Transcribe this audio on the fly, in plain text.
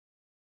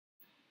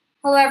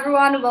Hello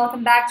everyone,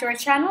 welcome back to our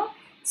channel.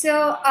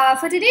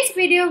 For today's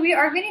video, we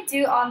are going to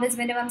do on this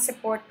minimum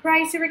support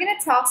price. So we're going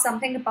to talk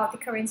something about the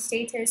current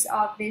status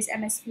of these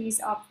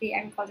MSPs of the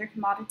agriculture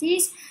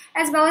commodities,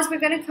 as well as we're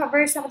going to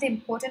cover some of the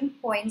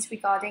important points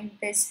regarding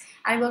this,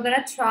 and we're going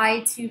to try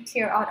to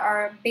clear out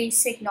our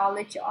basic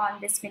knowledge on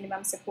this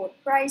minimum support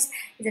price,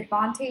 its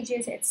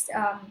advantages, its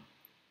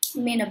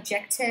main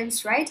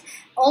objectives, right?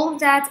 All of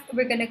that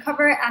we're going to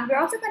cover, and we're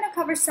also going to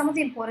cover some of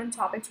the important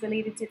topics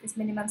related to this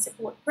minimum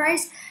support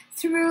price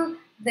through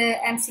the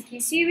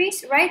MCQ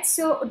series, right?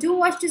 So do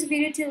watch this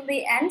video till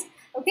the end.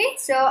 Okay,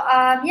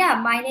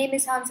 yeah, my name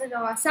is Hansa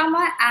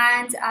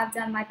and I've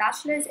done my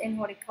bachelor's in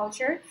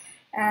horticulture,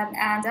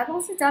 and I've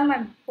also done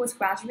my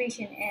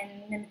post-graduation in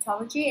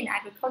nematology in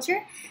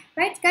agriculture,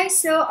 right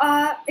guys?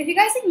 If you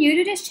guys are new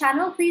to this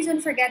channel, please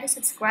don't forget to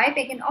subscribe.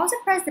 You can also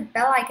press the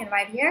bell icon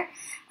right here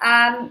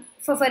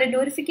for further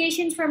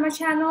notifications from our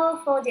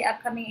channel for the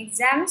upcoming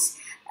exams,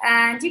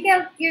 and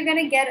you're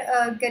gonna get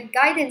a good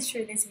guidance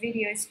through these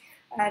videos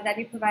that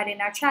we provide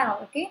in our channel.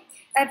 Okay,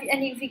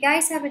 and if you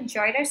guys have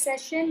enjoyed our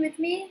session with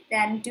me,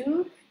 then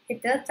do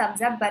hit the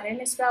thumbs up button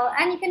as well,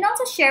 and you can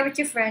also share with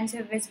your friends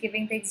who is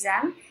giving the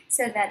exam,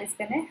 so that it's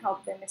gonna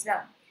help them as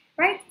well,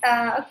 right?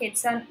 Okay,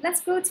 so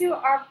let's go to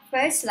our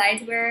first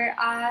slide where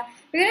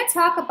we're gonna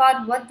talk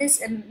about what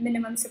this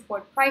minimum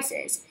support price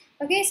is.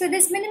 Okay, so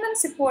this minimum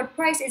support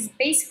price is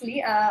basically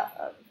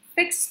a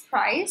fixed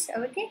price,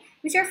 okay,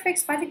 which are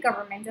fixed by the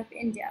government of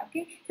India.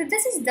 Okay, so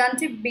this is done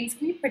to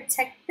basically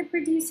protect the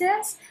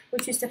producers,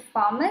 which is the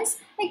farmers,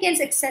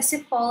 against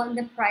excessive fall in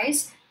the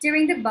price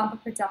during the bumper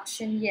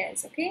production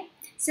years. Okay,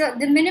 so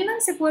the minimum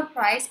support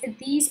price,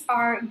 these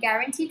are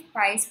guaranteed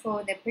price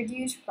for the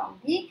produce from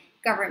the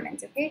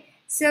government. Okay,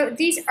 so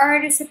these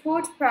are the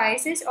support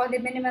prices or the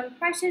minimum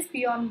prices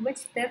beyond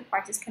which the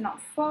prices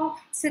cannot fall.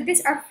 So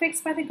these are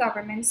fixed by the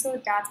government, so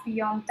that's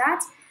beyond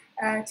that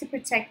to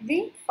protect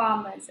the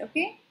farmers.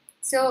 Okay,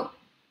 so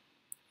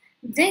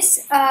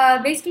this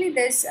basically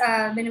this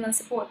minimum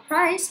support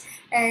price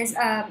is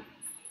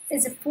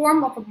a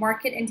form of a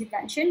market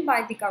intervention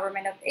by the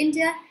government of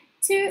India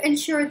to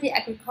ensure the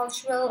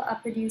agricultural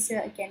producer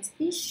against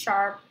the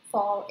sharp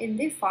fall in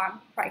the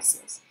farm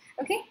prices.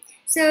 Okay,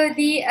 so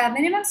the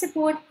minimum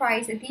support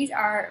price, these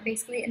are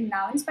basically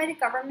announced by the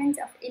government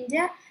of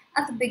India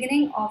at the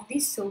beginning of the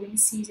sowing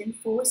season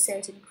for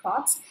certain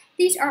crops.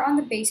 These are on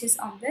the basis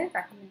of the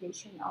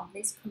recommendation of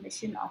this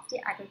Commission of the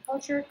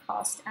Agriculture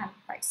Cost and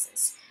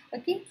Prices,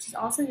 okay, which is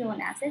also known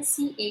as the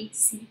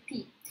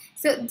CACP.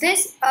 So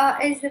this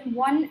is the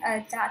one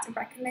that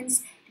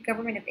recommends the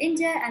government of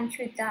India, and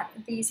through that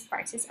these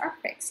prices are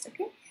fixed.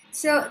 Okay,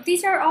 so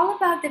these are all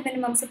about the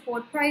minimum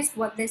support price,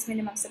 what this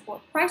minimum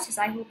support price is.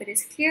 I hope it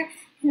is clear.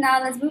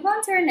 Now let's move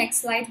on to our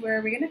next slide where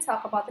we're going to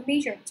talk about the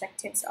major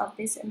objectives of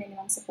this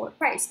minimum support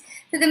price.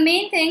 So the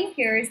main thing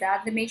here is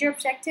that the major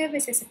objective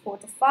is to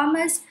support the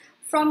farmers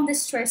from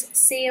distress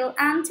sale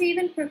and to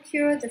even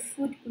procure the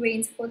food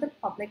grains for the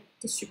public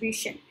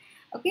distribution.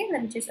 Okay,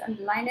 let me just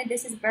underline it.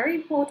 This is a very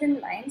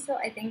important line, so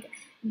I think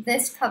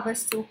this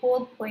covers the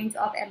whole point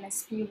of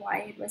MSP, why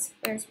it was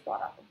first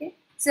brought up. Okay,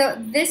 so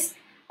this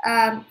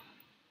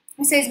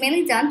it's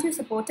mainly done to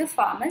support the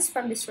farmers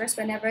from distress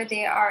whenever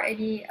there are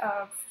any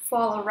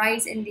fall or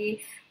rise in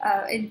the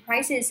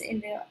prices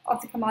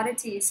of the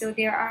commodity. So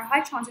there are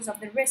high chances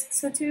of the risk.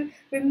 So to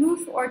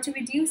remove or to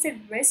reduce the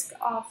risk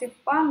of the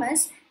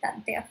farmers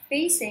that they are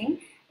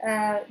facing,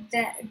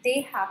 that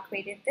they have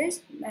created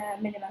this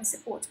minimum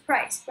support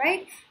price,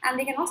 right? And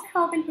they can also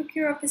help in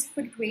procure of this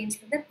food grains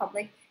for the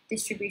public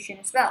distribution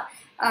as well.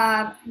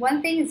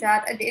 One thing is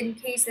that in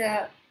case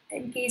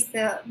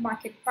the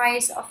market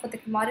price for the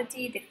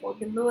commodity they fall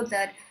below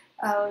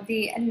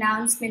the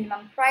announced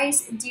minimum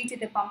price due to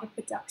the bumper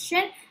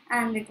production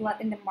and the glut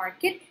in the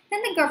market,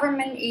 then the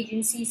government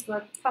agencies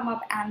will come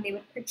up and they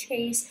would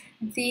purchase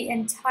the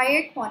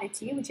entire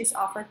quantity which is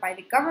offered by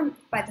the government,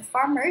 by the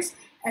farmers,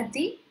 at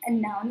the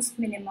announced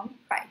minimum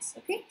price.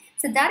 Okay,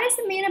 so that is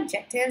the main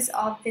objectives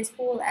of this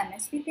whole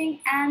MSP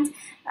thing. And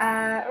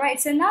right,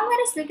 so now let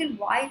us look at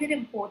why is it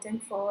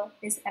important for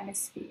this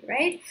MSP,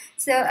 right?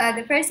 So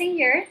the first thing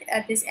here,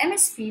 this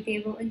MSP, they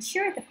will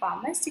ensure the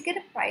farmers to get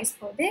a price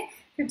for their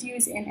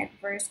produce in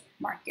adverse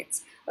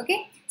markets.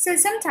 Okay, so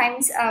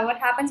sometimes what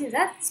happens is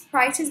that this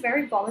price is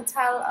very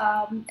volatile,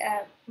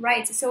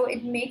 right? So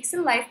it makes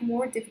the life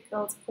more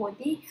difficult for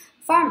the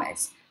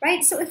farmers,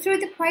 right? So through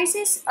the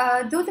prices,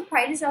 though the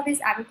prices of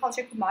these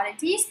agriculture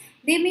commodities,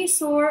 they may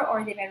soar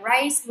or they may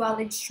rise while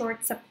in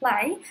short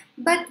supply,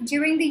 but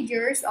during the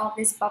years of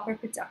this bumper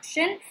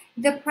production,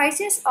 the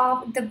prices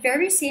of the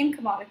very same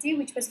commodity,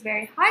 which was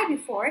very high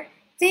before,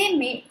 they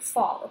may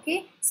fall.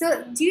 Okay,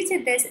 so due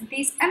to this,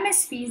 these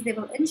MSPs, they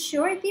will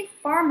ensure the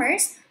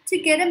farmers to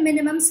get a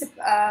minimum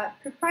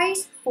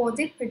price for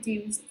the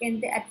produce in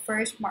the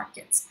adverse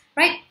markets,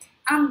 right?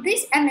 And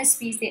these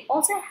MSPs, they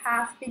also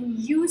have been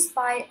used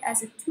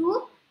as a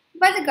tool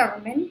by the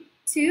government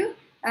to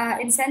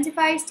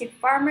incentivize the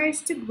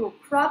farmers to grow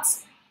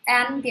crops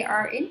and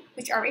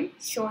which are in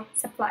short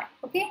supply.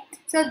 Okay,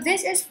 so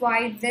this is why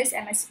this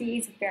MSP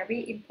is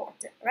very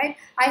important, right?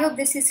 I hope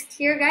this is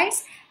clear,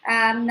 guys.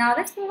 Now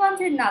let's move on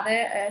to another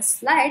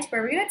slide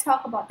where we're going to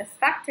talk about the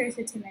factors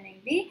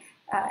determining the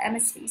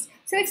MSPs.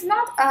 So it's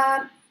not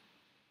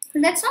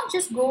let's not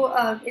just go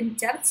in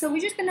depth, so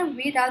we're just going to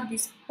read out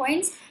these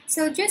points. So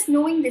just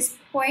knowing these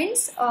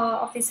points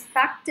of these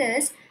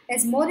factors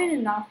is more than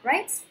enough,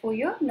 right, for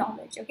your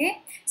knowledge. Okay,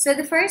 so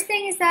the first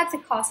thing is that the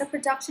cost of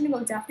production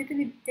will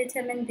definitely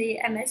determine the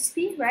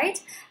MSP, right?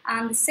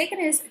 And the second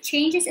is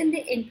changes in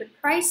the input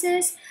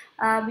prices.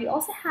 We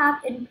also have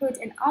input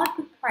and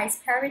output price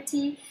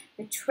parity,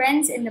 the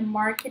trends in the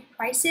market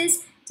prices,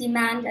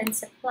 demand and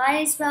supply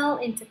as well,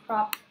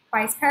 intercrop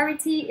price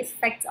parity,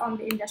 effect on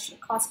the industrial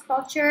cost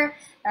culture,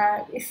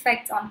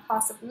 effect on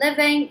cost of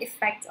living,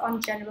 effect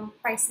on general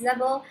price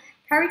level,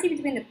 parity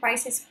between the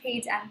prices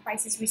paid and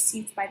prices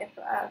received by the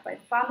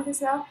farmers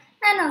as well,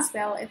 and as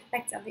well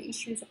effect on the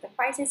issues of the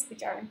prices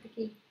which are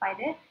implicated by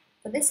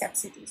the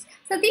subsidies.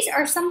 So these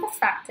are some of the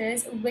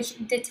factors which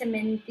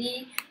determine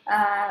the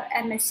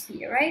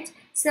MSP, right?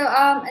 So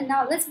and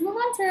now let's move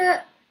on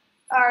to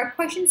our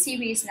question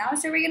series now.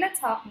 So we're gonna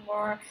talk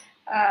more.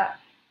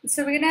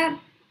 So we're gonna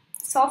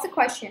solve the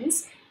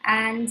questions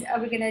and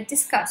we're gonna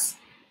discuss.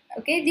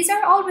 Okay, these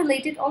are all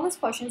related. All those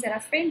questions that are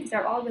framed, these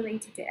are all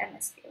related to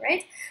MSP,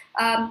 right?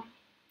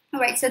 All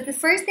right. So the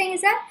first thing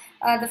is that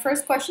the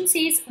first question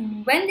says,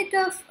 when did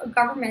the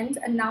government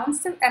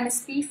announce the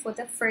MSP for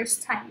the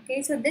first time?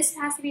 Okay, so this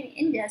has to be in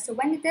India. So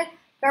when did the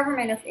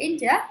government of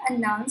India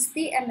announce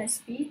the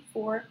MSP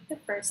for the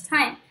first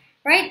time?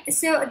 Right.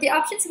 So the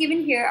options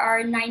given here are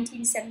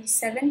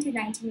 1977 to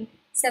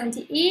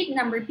 1978.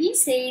 Number B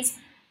says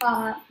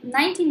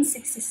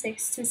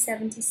 1966 to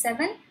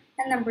 77.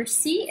 And number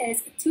C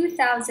is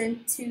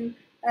 2000 to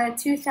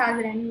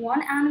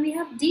 2001, and we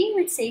have D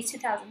which says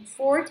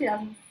 2004,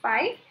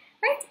 2005,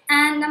 right?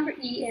 And number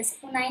E is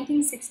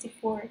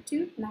 1964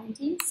 to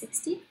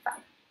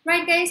 1965,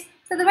 right, guys?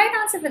 So the right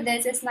answer for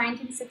this is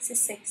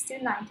 1966 to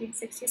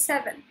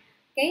 1967.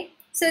 Okay,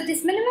 so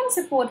this minimum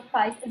support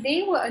price,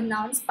 they were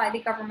announced by the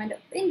government of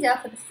India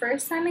for the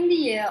first time in the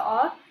year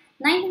of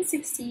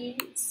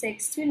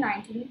 1966 to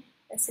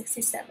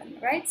 1967,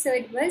 right? So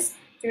it was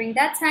during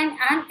that time,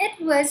 and it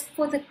was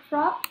for the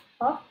crop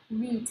of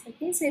wheat.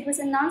 Okay, so it was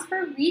announced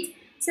for wheat.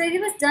 So it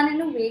was done in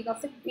the wake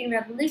of the Green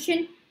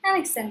Revolution and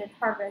extended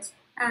harvest,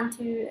 and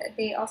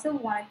they also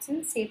wanted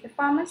to save the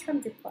farmers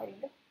from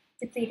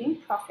depleting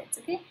profits.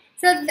 Okay,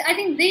 so I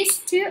think these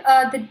two,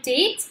 the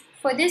date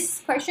for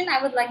this question,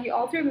 I would like you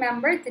all to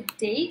remember the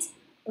date.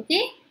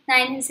 Okay,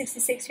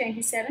 1966 to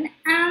 1997,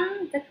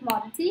 and the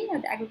commodity, or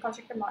the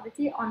agriculture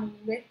commodity on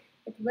which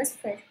it was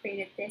first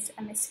created, this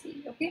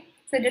MSP. Okay,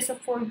 so this is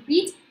for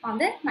wheat on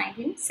the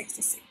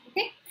 1966.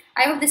 Okay,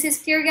 I hope this is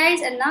clear,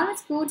 guys. And now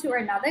let's go to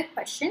another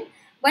question.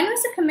 When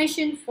was the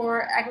Commission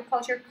for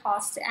Agriculture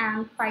Costs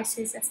and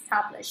Prices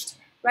established?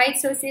 Right,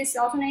 so this is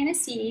also known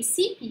as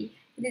CACP.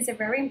 It is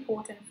very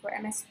important for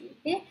MSP.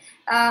 Okay,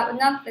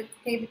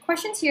 the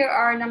questions here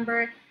are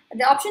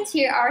the options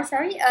here are,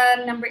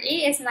 number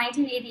A is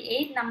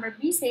 1988, number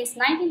B says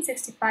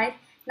 1965,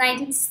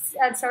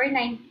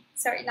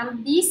 number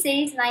B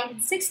says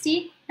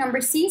 1960,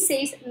 number C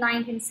says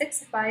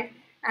 1965,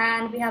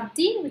 and we have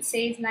D which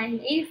says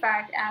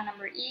 1985, and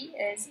number E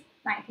is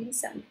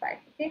 1975.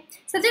 Okay,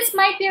 so this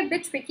might be a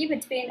bit tricky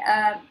between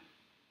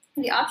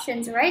the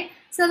options, right?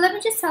 So let me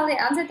just tell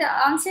the answer. The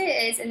answer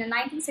is in the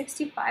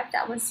 1965.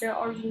 That was the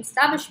original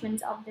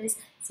establishment of this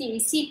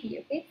CACP.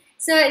 Okay,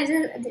 so it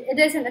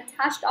is an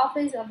attached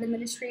office of the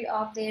Ministry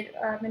of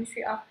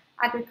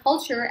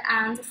Agriculture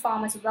and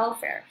Farmers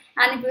Welfare,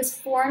 and it was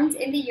formed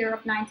in the year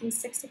of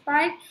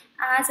 1965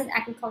 as an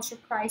Agriculture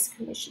Price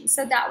Commission.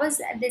 So that was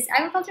this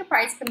Agriculture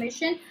Price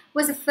Commission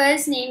was the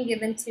first name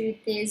given to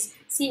this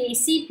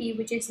CACP,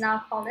 which is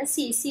now called as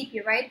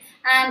CACP, right?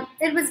 And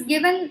it was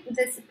given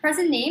this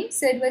present name.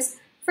 So it was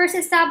first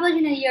established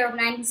in the year of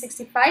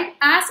 1965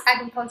 as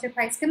Agriculture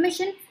Price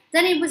Commission.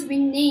 Then it was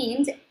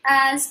renamed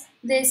as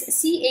this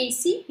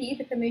CACP,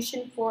 the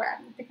Commission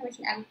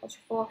Agriculture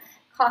for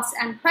Costs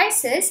and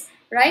Prices,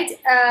 right?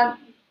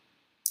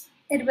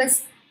 It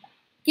was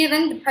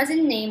given the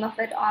present name of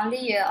it on the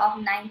year of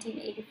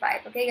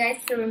 1985. Okay,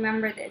 guys, so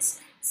remember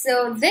this.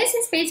 So this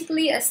is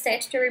basically a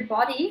statutory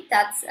body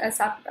that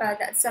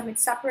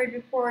submits separate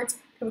reports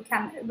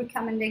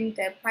recommending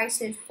the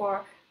prices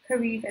for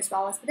Kharif as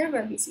well as the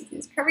Rabi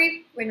seasons.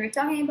 Kharif, when we're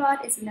talking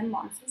about, is in the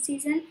monsoon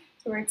season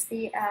towards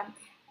the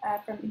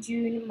from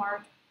June,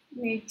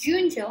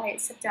 July,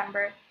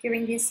 September.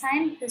 During this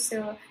time,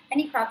 so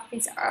any crop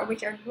which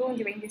are grown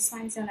during this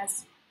time is known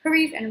as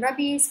Kharif, and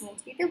Rabi is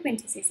mostly the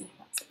winter season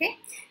crops. Okay,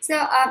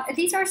 so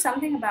these are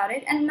something about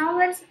it. And now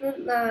let's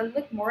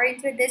look more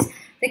into this.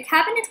 The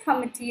Cabinet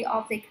Committee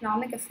of the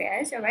Economic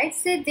Affairs, all right,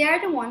 so they are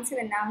the ones who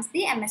announce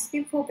the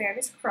MSP for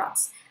various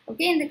crops,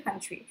 okay, in the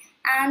country,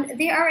 and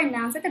they are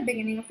announced at the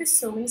beginning of the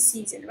sowing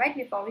season, right?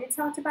 We've already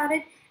talked about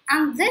it,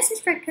 and this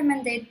is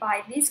recommended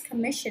by this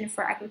Commission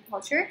for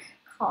Agriculture,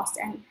 cost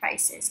and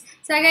prices.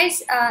 So guys,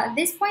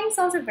 this point is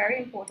also very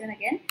important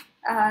again.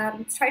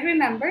 Try to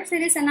remember. So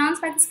it is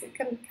announced by the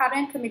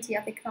Cabinet Committee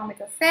of Economic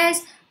Affairs,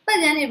 but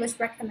then it was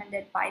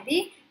recommended by the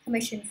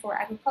Commission for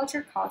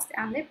Agriculture Cost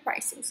and their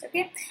Prices.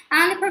 Okay,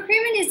 and the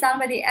procurement is done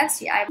by the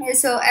FCI.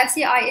 So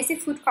FCI is the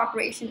Food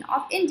Corporation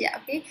of India.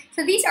 Okay, so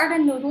these are the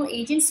nodal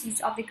agencies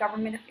of the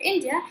government of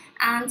India,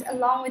 and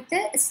along with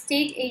the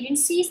state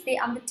agencies, they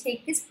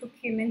undertake this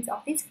procurement of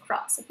these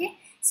crops. Okay,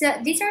 so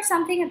these are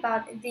something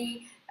about the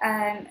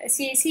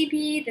CACP,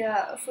 the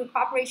Food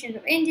Corporation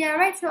of India,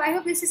 right? So I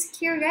hope this is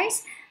clear, guys.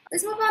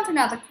 Let's move on to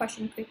another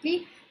question quickly.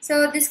 So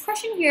this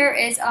question here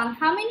is on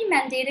how many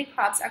mandated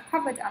crops are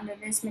covered under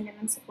this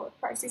minimum support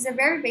price. It's a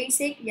very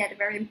basic yet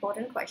very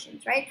important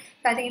question, right?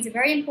 So I think it's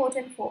very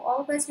important for all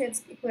of us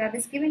whoever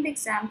is giving the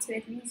exam to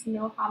at least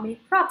know how many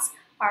crops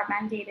are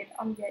mandated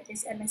under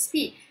this MSP.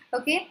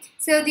 Okay,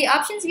 so the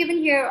options given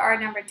here are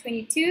number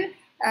 22,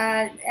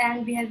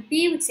 and we have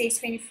B, which says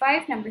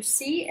 25, number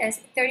C is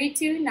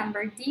 32,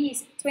 number D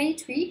is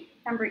 23,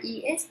 number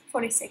E is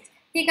 46.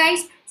 Okay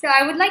guys, so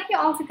I would like you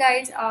all to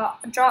guys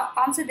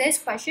answer this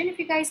question. If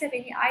you guys have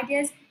any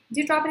ideas,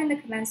 do drop it in the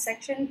comment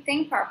section.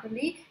 Think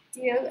properly,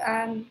 do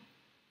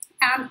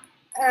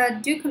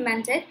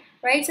comment it,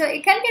 right? So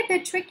it can be a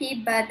bit tricky,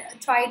 but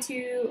try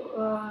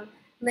to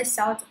list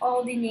out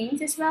all the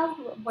names as well,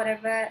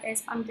 whatever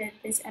is under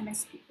this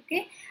MSP.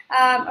 Okay,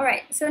 all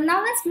right, so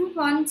now let's move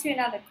on to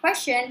another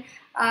question.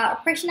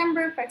 Question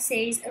number 5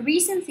 says,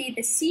 recently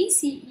the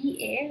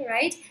CCEA,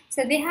 right,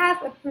 so they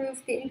have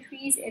approved the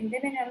increase in the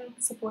minimum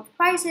support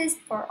prices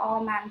for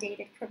all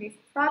mandated kharif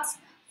crops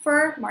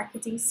for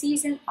marketing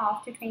season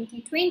of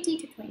 2020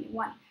 to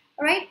 21.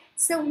 All right,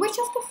 so which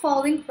of the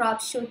following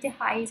crops showed the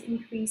highest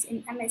increase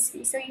in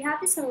MSP? So you have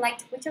to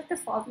select which of the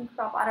following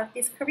crop out of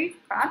these kharif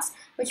crops,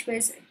 which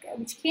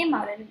came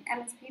out at an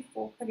MSP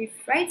for kharif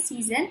right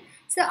season.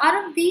 So out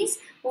of these,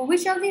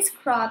 which of these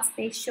crops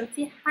they showed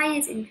the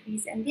highest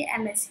increase in the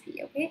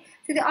MSP? Okay,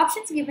 so the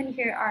options given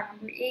here are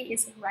number A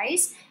is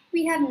rice,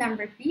 we have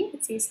number B,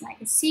 which is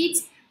Mcqs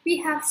seeds, we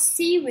have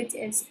C, which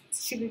is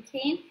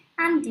sugarcane,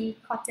 and D,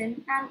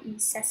 cotton, and E,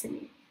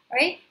 sesame.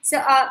 Alright, so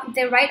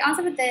the right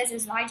answer for this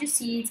is Niger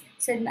seeds.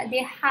 So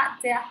they had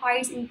the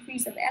highest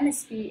increase of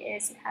MSP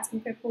has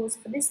been proposed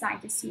for this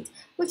Niger seeds,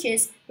 which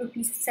is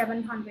rupees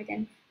 700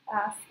 and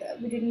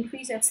with an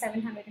increase of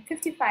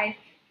 755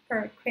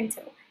 per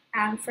quintal.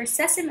 And for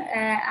sesame,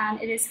 and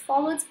it is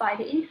followed by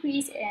the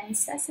increase in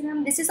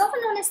sesame. This is also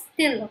known as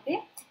till.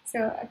 Okay,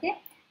 so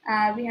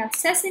we have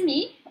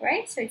sesame,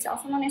 right? So it's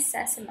also known as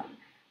sesame.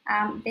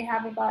 They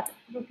have about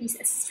rupees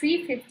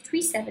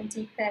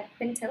 370 per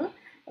quintal.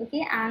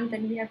 Okay, and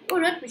then we have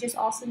urad, which is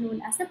also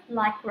known as the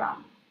black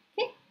gram.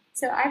 Okay,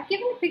 so I've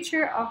given a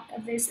picture of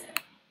this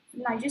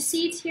Niger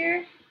seeds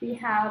here. We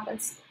have a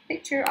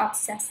picture of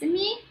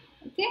sesame,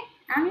 okay,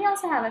 and we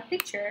also have a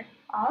picture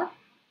of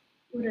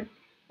urad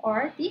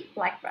or the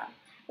black gram.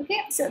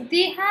 Okay, so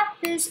they have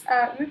this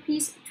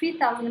rupees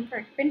 3,000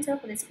 per quintal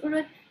for this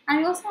urad, and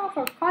we also have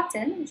for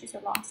cotton, which is a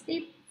long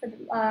staple, for the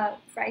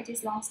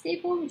varieties long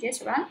staple, which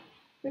is around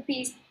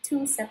rupees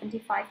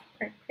 275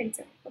 per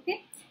quintal.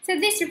 Okay. So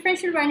this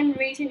differential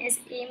remuneration is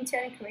aimed to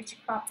encourage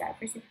crop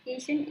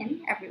diversification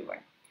in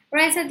everywhere.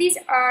 Right, so these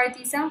are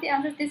some of the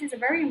answers. This is a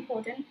very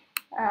important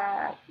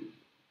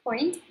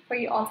point for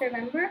you all to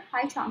remember.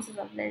 High chances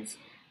of this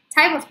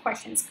type of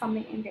questions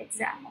coming in the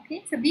exam.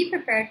 Okay, so be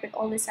prepared with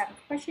all this type of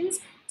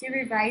questions. Do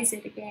revise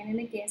it again and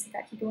again so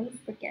that you don't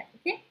forget.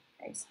 Okay,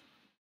 guys.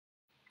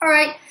 All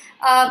right,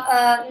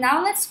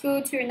 now let's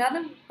go to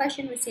another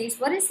question which says,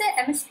 what is the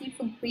MSP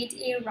for grade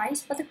A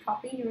rice for the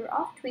cropping year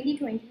of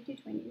 2020 to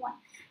 21?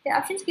 The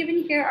options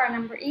given here are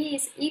number A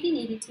is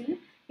 1882,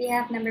 we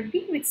have number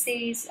B which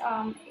says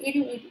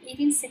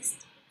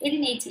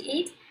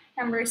 1888,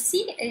 number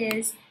C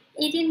is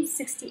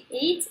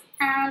 1868,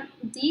 and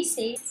D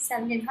says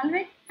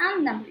 1700,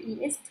 and number E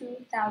is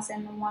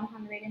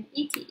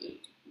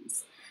 2188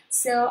 rupees.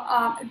 So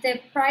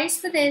the price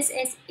for this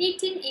is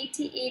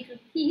 1888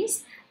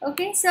 rupees.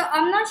 Okay, so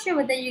I'm not sure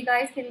whether you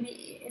guys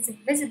is it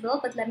visible,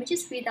 but let me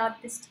just read out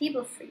this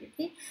table for you.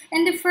 Okay,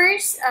 in the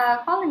first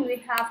column we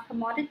have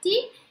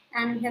commodity,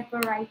 and we have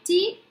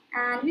variety,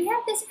 and we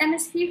have this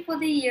MSP for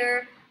the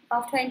year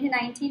of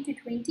 2019 to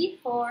 20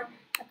 for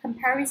a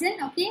comparison.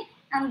 Okay,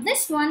 and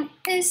this one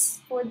is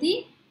for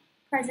the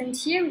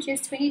present year, which is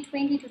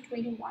 2020 to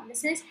 21.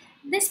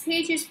 This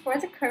page is for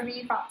the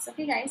kharif crops.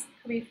 Okay guys,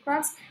 kharif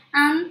crops,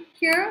 and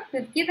here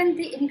we've given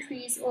the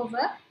increase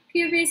over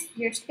previous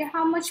years. Okay,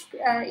 how much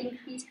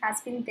increase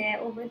has been there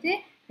over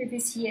the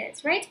previous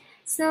years, right?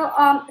 So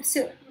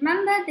so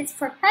remember this,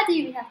 for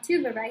paddy we have two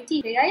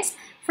varieties. Okay guys,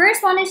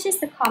 first one is just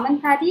the common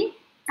paddy,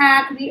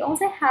 and we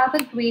also have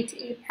a grade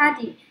A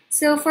paddy.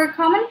 So for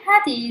common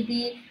paddy,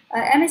 the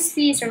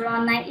MSP is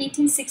around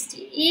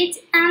 1868,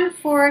 and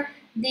for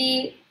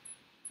the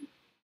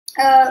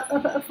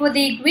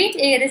grade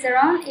A it is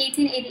around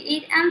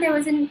 1888, and there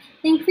was an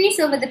increase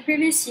over the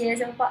previous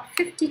years of about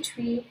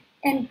 53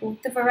 in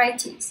both the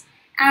varieties.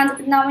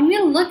 And now when we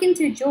look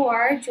into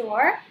jowar,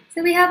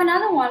 so we have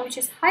another one which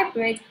is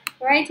hybrid,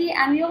 variety,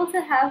 and we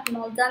also have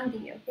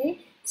Maldundi. Okay,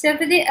 so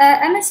for the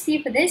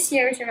MSP for this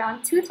year is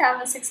around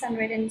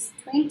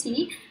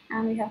 2,620,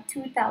 and we have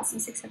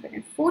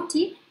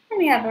 2,640, and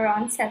we have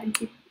around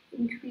 70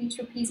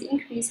 rupees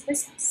increase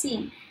was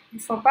seen.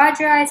 And for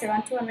Bajra it's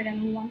around 200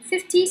 and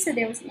 150, so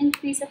there was an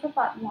increase of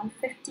about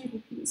 150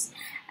 rupees.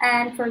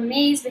 And for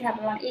maize we have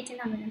around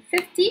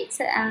 1,850,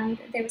 so, and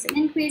there was an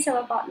increase of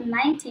about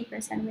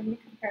 90% when we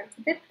compare it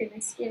to the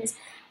previous years.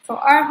 For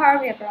Arhar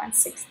we have around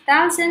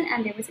 6,000,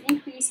 and there was an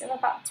increase of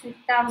about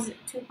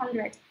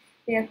 2,200.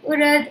 We have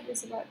Urad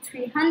is about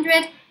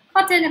 300,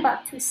 cotton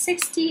about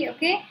 260.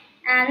 Okay,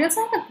 and we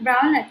also have a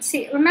brown nut.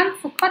 See, remember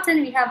for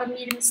cotton we have a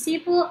medium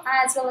staple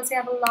as well as we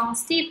have a long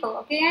staple.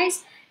 Okay,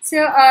 guys. So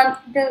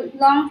the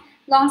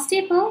long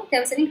staple,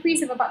 there was an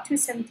increase of about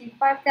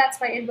 275. That's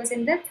why it was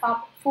in the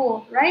top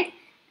 4, right?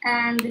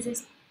 And this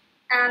is,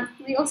 and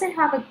we also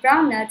have a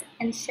brown nut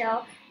and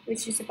shell,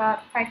 which is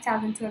about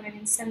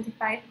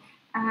 5,275,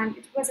 and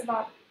it was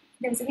about,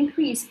 there was an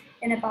increase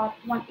in about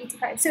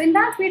 185. So in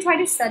that we try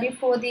to study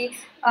for the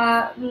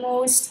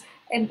most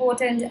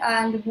important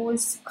and the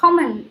most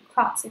common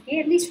crops. Okay,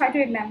 at least try to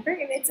remember.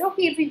 It's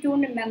okay if we don't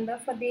remember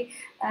for the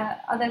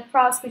other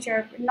crops which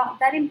are not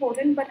that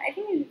important, but I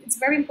think it's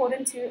very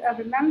important to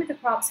remember the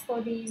crops for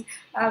these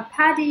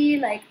paddy,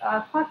 like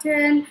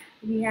cotton.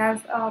 We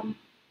have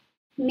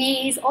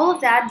maize, all of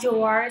that,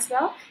 jowar as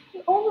well.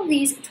 All of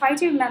these, try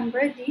to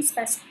remember these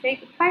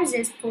specific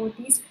prices for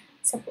these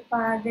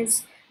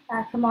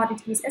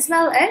commodities, as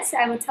well as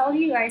I will tell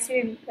you guys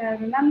to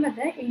remember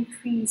the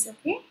increase.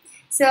 Okay,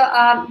 so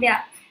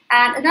yeah,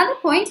 and another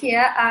point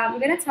here we're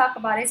going to talk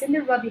about is in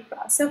the Rabi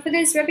crops. So for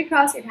this Rabi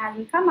crops, it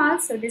hasn't come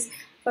out, so this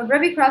for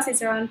Rabi crops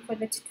is around for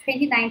the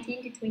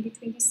 2019 to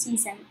 2020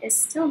 season, is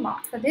still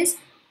not for this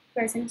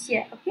present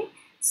year. Okay,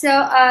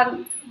 so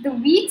the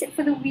wheat,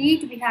 for the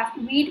wheat we have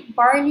wheat,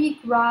 barley,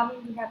 gram,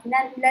 we have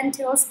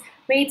lentils,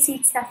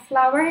 rapeseed,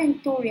 safflower,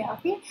 and toria.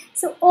 Okay,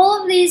 so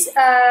all of these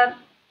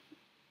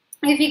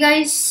if you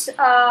guys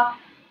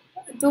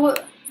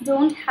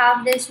don't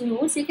have this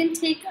notes, you can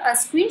take a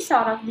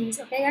screenshot of these.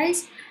 Okay,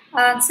 guys.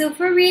 So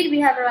for wheat we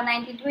have around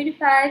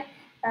 1925,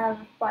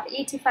 about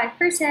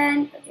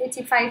 85%,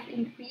 85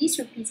 increase,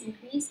 rupees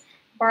increase.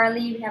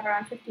 Barley we have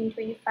around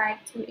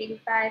 1525 to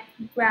 85.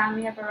 Gram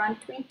we have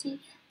around 20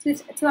 to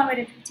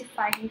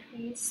 255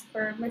 increase.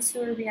 For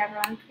Masoor we have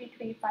around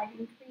 325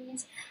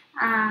 increase,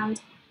 and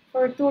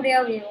for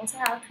Toria we also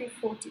have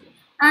 340.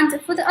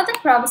 And for the other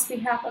crops we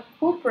have a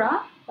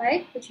copra,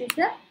 right, which is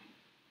the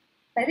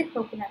by the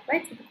coconut,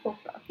 right, so the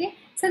copra. Okay,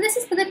 so this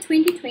is for the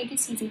 2020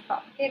 season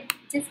crop. Okay, it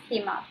just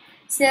came out.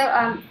 So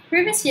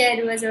previous year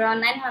it was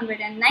around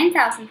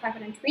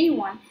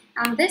 9,521,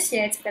 and this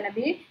year it's gonna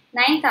be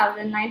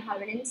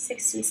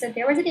 9,960. So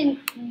there was an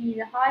increase,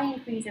 a high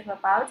increase of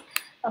about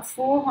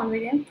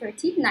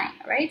 439,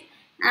 right?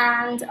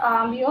 And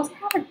we also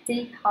have a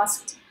day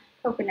husked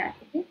coconut.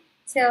 Okay,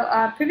 so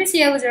previous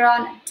year was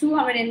around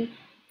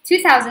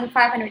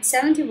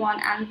 2,571,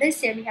 and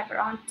this year we have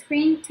around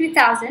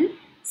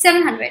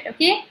 2,700.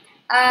 Okay,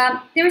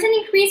 there was an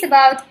increase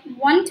about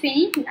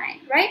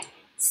 129, right?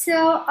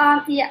 So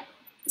yeah,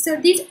 so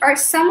these are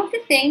some of the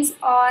things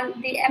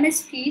on the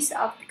MSPs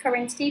of the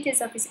current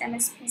status of these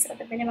MSPs, of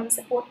the minimum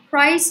support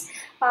price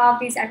of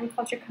these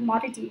agriculture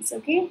commodities.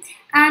 Okay,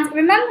 and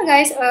remember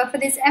guys, for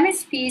these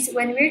MSPs,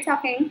 when we're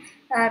talking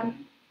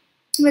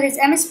with this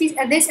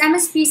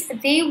MSPs,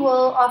 they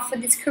will offer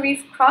this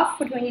Kharif crop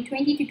for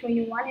 2020 to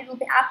 21. It will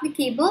be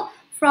applicable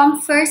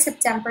from 1st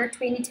September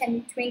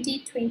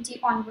 2020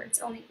 onwards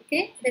only.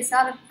 Okay, it's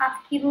not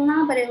applicable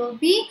now, but it will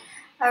be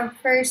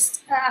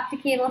first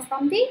applicable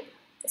from the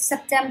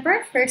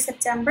 1st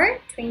September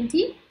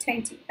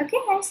 2020. Okay,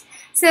 guys.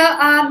 So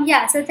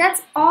yeah, so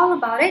that's all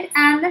about it,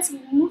 and let's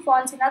move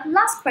on to the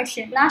last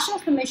question. National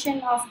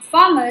Commission of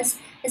Farmers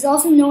is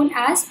also known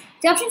as,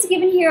 the options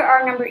given here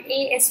are number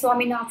A is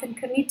Swaminathan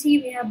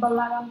Committee, we have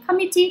Balaram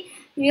Committee,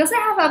 we also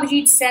have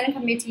Abhijit Sen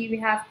Committee, we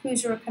have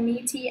Kuzra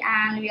Committee,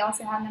 and we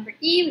also have number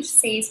E, which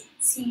says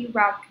C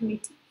Rao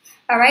Committee.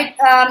 Alright,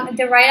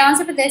 the right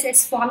answer for this is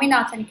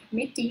Swaminathan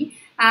Committee,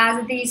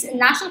 as the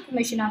National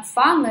Commission of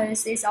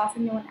Farmers is also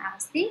known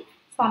as the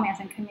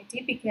Swaminathan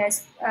Committee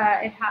because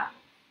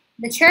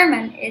the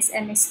chairman is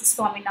Ms.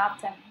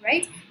 Swaminathan,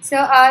 right? So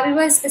it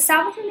was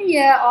established in the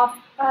year of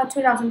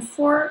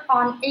 2004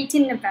 on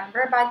 18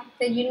 November by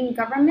the Union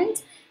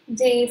government.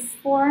 They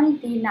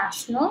formed the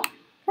National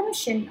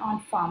Commission on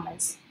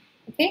Farmers.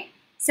 Okay,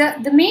 so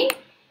the main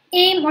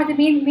aim or the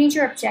main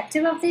major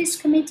objective of this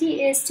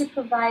committee is to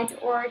provide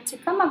or to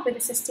come up with a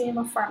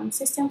sustainable farming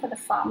system for the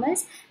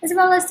farmers, as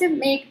well as to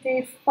make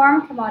the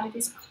farm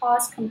commodities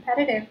cost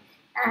competitive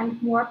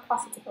and more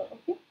profitable.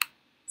 Okay,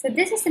 so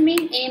this is the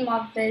main aim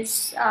of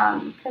this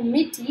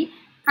committee.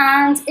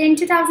 And in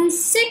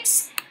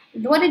 2006,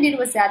 what they did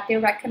was that they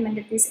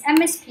recommended these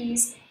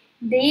MSPs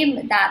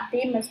that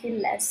they must be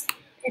less,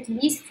 at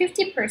least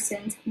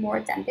 50%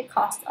 more than the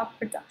cost of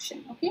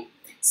production. Okay,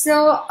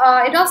 so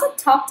it also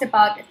talked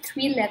about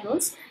 3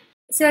 levels.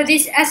 So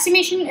this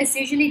estimation is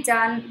usually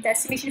done, the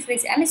estimation for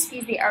these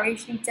MSPs, they are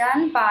usually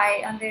done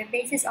by on the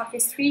basis of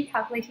these three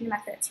calculation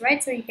methods,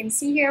 right? So you can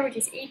see here, which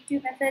is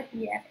A2 method,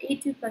 we have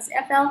A2 plus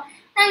FL,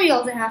 and we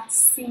also have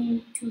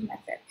C2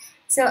 method.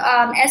 So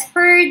as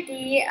per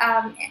the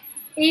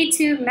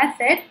A2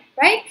 method,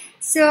 right?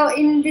 So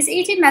in this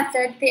A2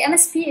 method, the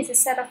MSP is a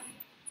set of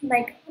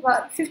like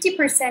about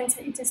 50%,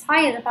 it is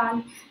higher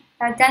than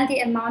the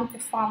amount the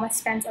farmer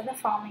spends on the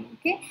farming.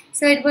 Okay,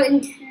 so it will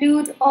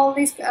include all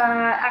these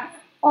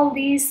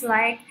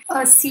like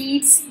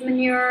seeds,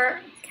 manure,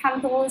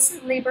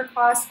 chemicals, labor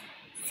costs,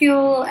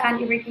 fuel,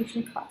 and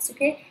irrigation costs.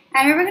 Okay,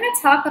 and we're going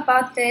to talk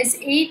about this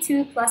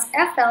A2 plus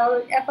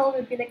FL. FL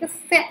would be like a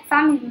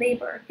family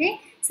labor. Okay,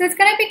 so it's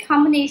going to be a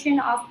combination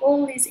of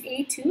all these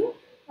A2,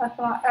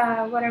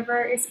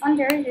 whatever is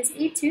under this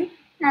A2,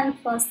 and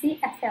plus the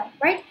FL,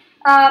 right?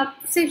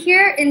 So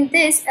here in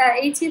this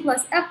A2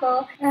 plus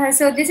FL,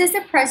 so this is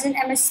the present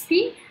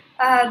MSP.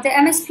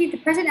 The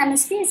present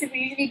MSP is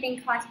usually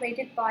being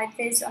calculated by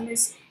this on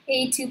this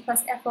A2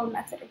 plus FL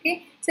method.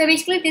 Okay, so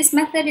basically this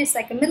method is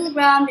like a middle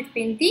ground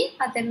between the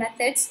other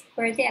methods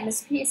where the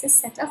MSP is a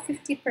set of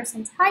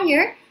 50%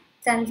 higher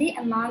than the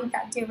amount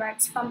that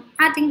derives from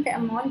adding the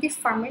amount the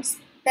farmers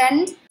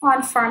spend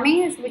on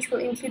farming, which will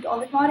include all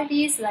the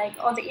commodities, like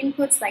all the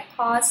inputs like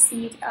cost,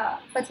 seed,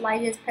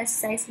 fertilizers,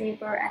 pesticides,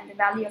 labor, and the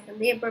value of the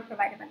labor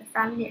provided by the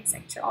family,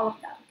 etc. All of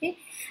that. Okay,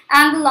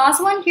 and the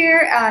last one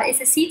here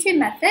is a C2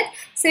 method.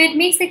 So it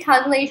makes the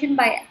calculation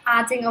by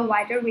adding a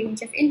wider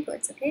range of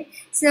inputs. Okay,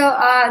 so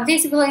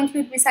this will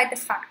include beside the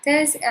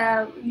factors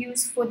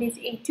used for this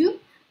A2,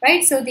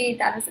 right? So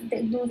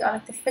those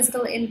are the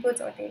physical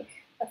inputs or the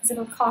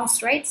physical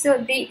cost, right? So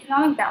the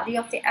economic value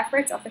of the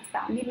efforts of the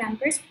family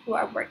members who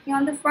are working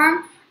on the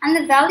farm, and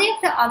the value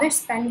of the other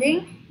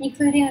spending,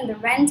 including the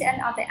rent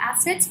and other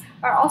assets,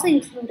 are also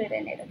included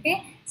in it.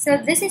 Okay, so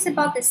this is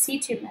about the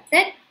C2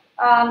 method.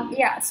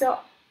 Yeah, so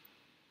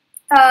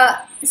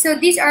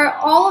these are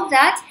all of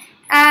that,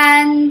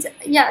 and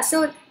yeah,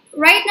 so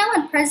right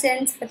now at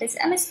present for this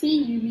MSP,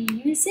 we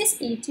use this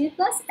A2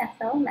 plus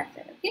FL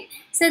method. Okay,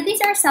 so these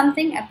are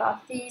something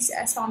about these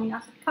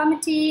Swami-Nathad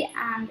Committee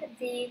and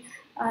the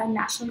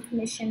National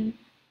Commission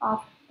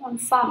on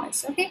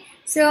Farmers. Okay,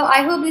 so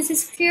I hope this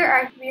is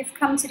clear. We've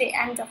come to the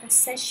end of the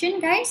session,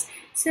 guys.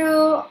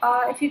 So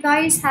if you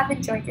guys have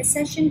enjoyed this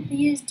session,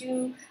 please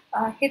do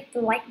hit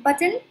the like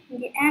button in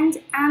the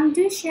end and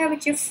do share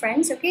with your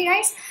friends. Okay,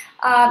 guys.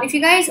 If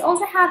you guys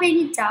also have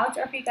any doubt,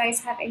 or if you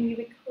guys have any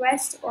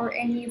request or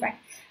any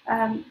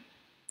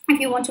if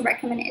you want to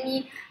recommend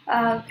any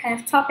kind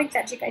of topic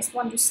that you guys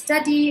want to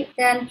study,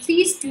 then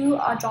please do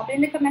drop it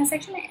in the comment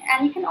section,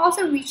 and you can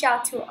also reach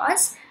out to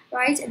us,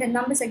 right? The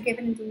numbers are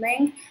given in the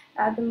link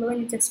below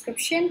in the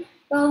description.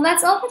 Well,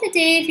 that's all for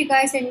today. If you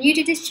guys are new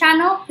to this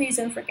channel, please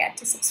don't forget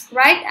to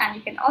subscribe, and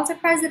you can also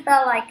press the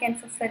bell icon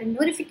for further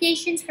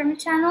notifications from the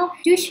channel.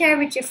 Do share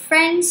with your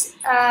friends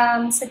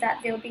so that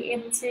they'll be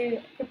able to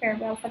prepare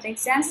well for the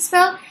exams as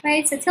well,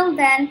 right? So till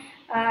then,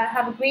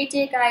 have a great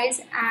day,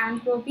 guys,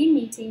 and we'll be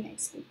meeting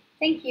next week.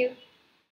 Thank you.